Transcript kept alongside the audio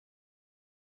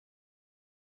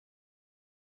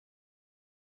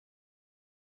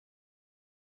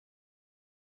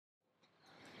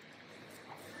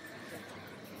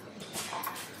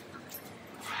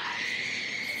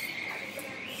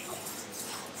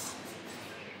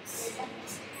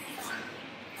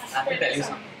have to tell you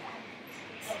something.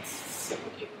 So,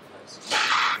 okay, first. So,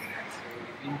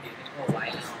 we've been dating for a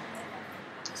while now.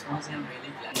 I just want to say I'm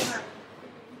really glad.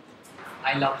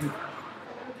 I love you.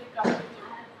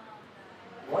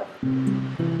 What?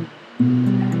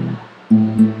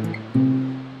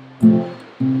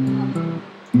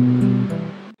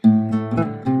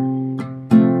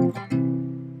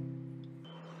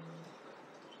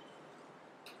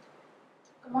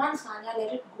 Come on, Sanya,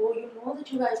 let it go. You know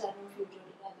that you guys have no future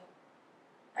together.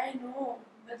 I know,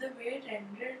 but the way it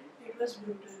ended, it was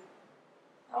brutal.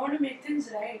 I want to make things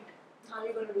right. How are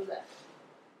you going to do that?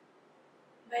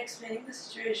 By explaining the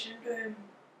situation to him.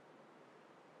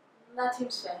 That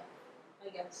seems fair, I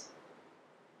guess.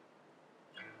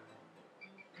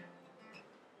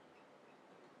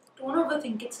 Don't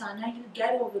overthink it, Sanya. He'll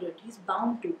get over it. He's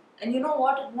bound to. And you know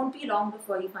what? It won't be long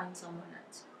before he finds someone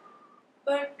else.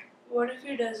 But what if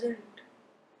he doesn't?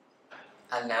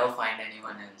 I'll never find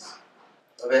anyone else.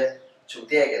 अबे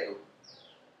चूतिया है क्या तू?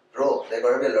 Bro, there's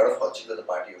gonna be a lot of hot chicks at the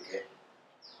party, okay?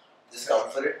 Just come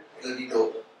for it. It'll be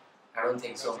dope. I don't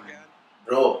think so, man.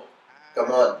 Bro,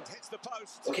 come on.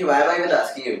 Okay, why am I even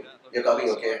asking you? You're coming,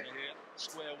 okay?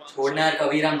 Chodna yaar,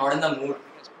 Kabir, I'm not in the mood.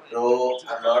 Bro,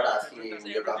 I'm not asking you.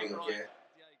 You're coming, okay?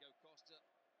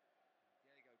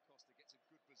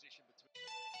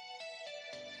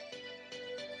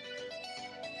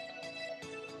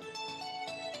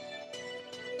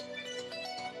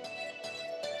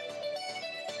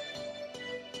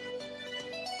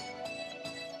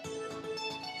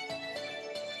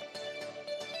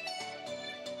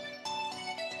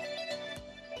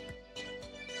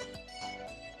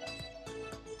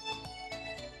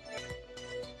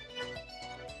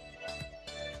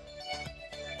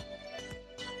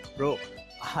 Bro,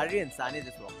 Hari and Sani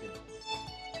just walked in.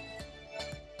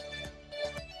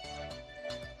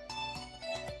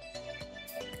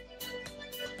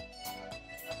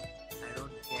 I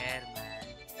don't care, man.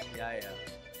 Yeah.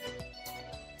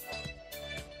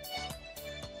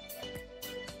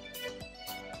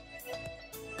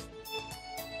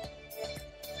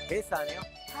 Hey Sania,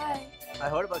 Hi. I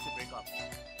heard about your breakup.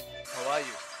 How are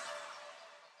you?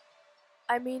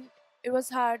 I mean, it was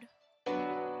hard.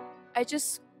 I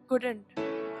just couldn't.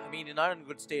 I mean, you're not in a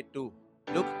good state too.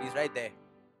 Look, he's right there.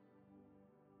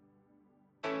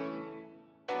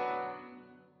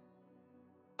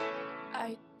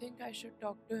 I think I should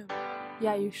talk to him.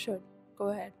 Yeah, you should. Go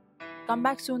ahead. Come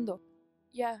back soon though.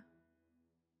 Yeah.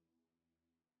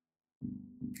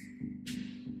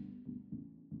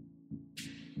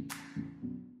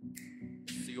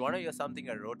 So you wanna hear something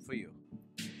I wrote for you?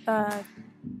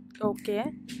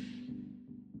 Okay.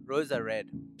 Roses are red,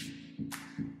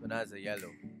 bananas are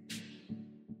yellow.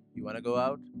 You wanna go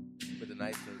out with a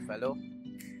nice little fellow?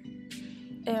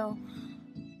 Ew.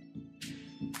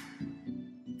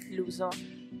 Loser.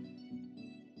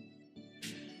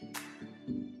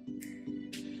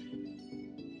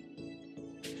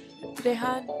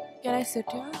 Rehan, can I sit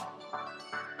here?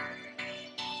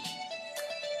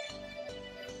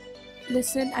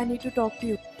 Listen, I need to talk to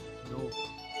you. No.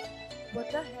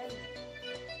 What the hell?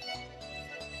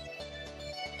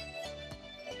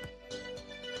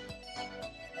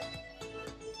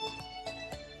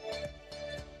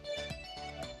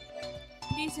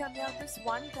 Please hear me out this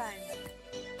one time.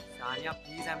 Sanya,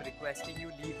 please, I'm requesting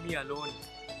you, leave me alone.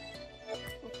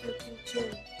 Okay,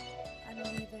 chill. I'm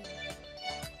leaving.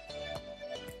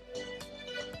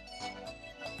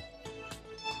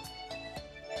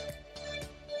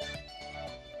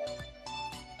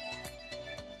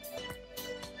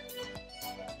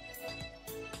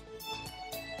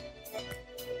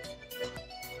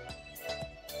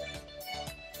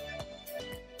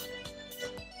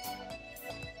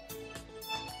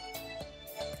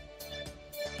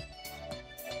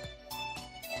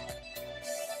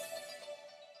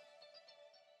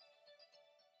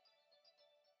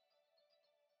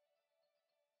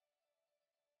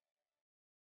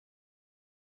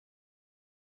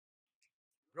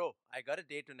 Bro, I got a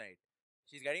date tonight.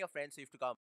 She's getting a friend, so you have to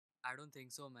come. I don't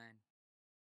think so, man.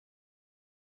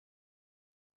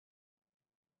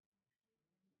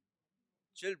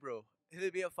 Chill, bro.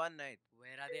 It'll be a fun night.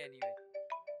 Where are they anyway?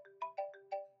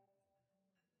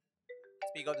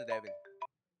 Speak of the devil.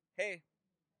 Hey.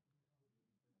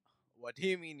 What do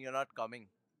you mean you're not coming?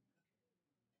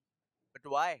 But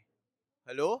why?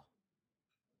 Hello?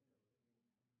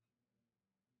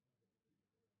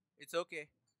 It's okay.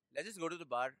 Let's just go to the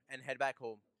bar and head back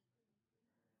home.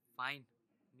 Fine.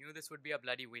 Knew this would be a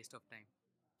bloody waste of time.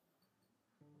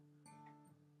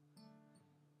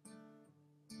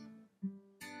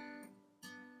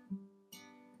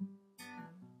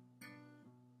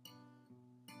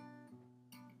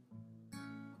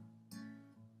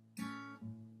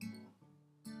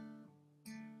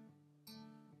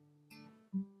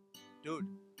 Dude,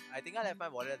 I think I left my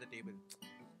wallet at the table.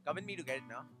 Come with me to get it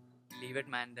now. Leave it,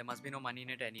 man. There must be no money in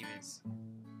it anyways.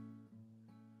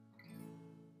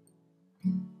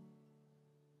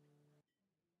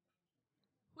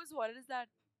 Whose wallet is that?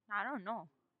 I don't know.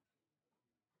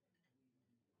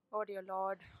 Oh dear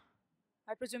lord.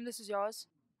 I presume this is yours?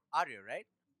 Arya, right?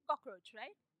 Cockroach,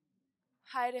 right?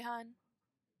 Hi, Rehan.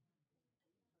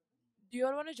 Do you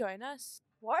all want to join us?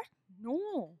 What?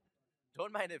 No.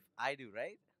 Don't mind if I do,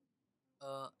 right?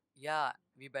 Yeah,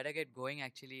 we better get going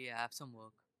actually. I have some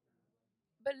work.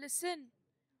 But listen,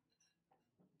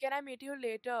 can I meet you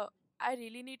later? I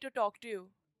really need to talk to you.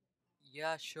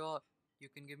 Yeah, sure. You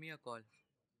can give me a call.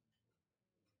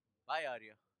 Bye,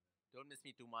 Arya. Don't miss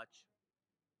me too much.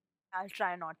 I'll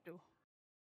try not to.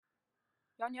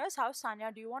 You're near his house,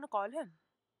 Sanya. Do you want to call him?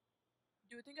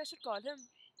 Do you think I should call him?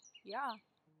 Yeah.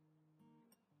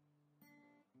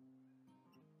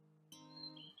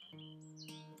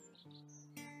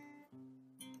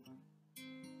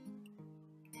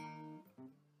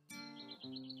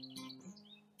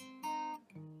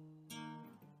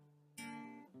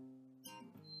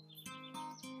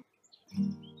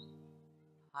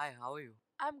 Hi, how are you?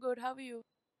 I'm good, how are you?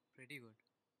 Pretty good.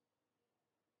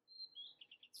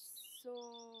 So,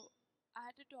 I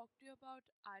had to talk to you about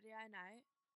Arya and I.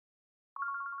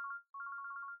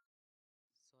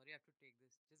 Sorry, I have to take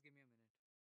this. Just give me a minute.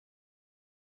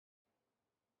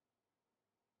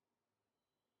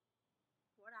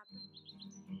 What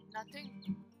happened? Nothing.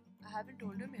 I haven't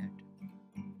told him yet.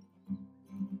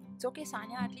 It's okay,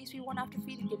 Sanya. At least we won't have to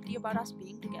feel guilty about us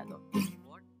being together.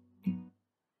 What?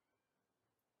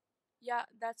 Yeah,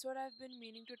 that's what I've been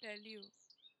meaning to tell you.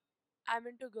 I'm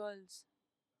into girls.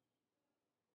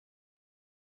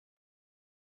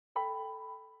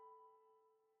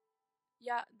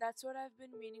 Yeah, that's what I've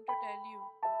been meaning to tell you.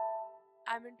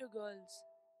 I'm into girls.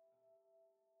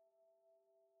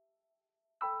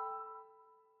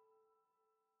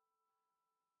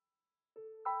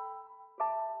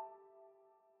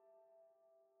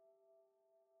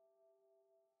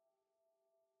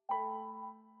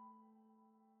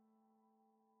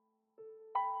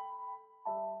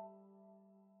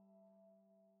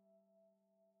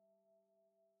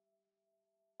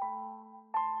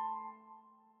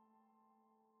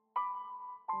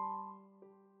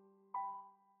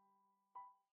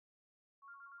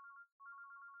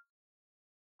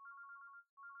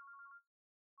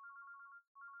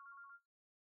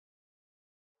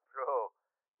 Bro,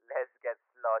 let's get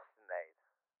sloshed tonight.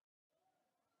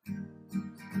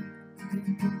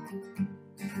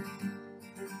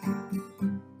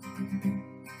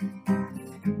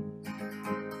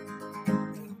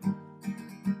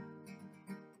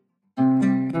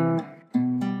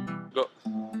 Go.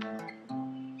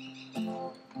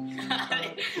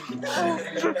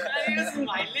 You're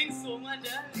smiling so much,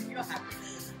 You're happy.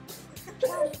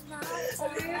 Go.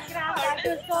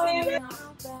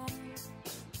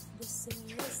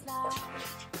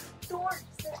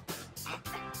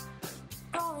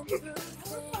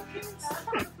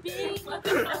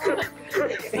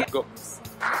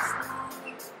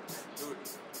 Dude,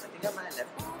 I think I might have left.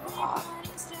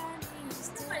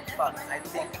 Fuck, I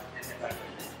think.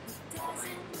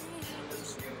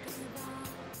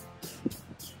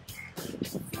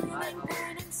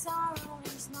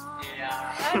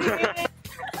 Yeah.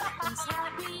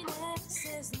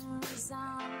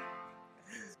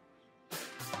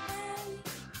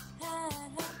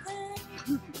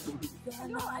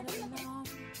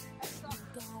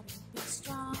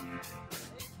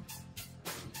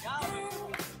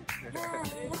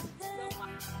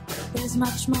 There's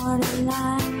much more to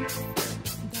life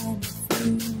than a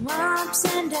few ups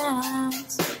and downs.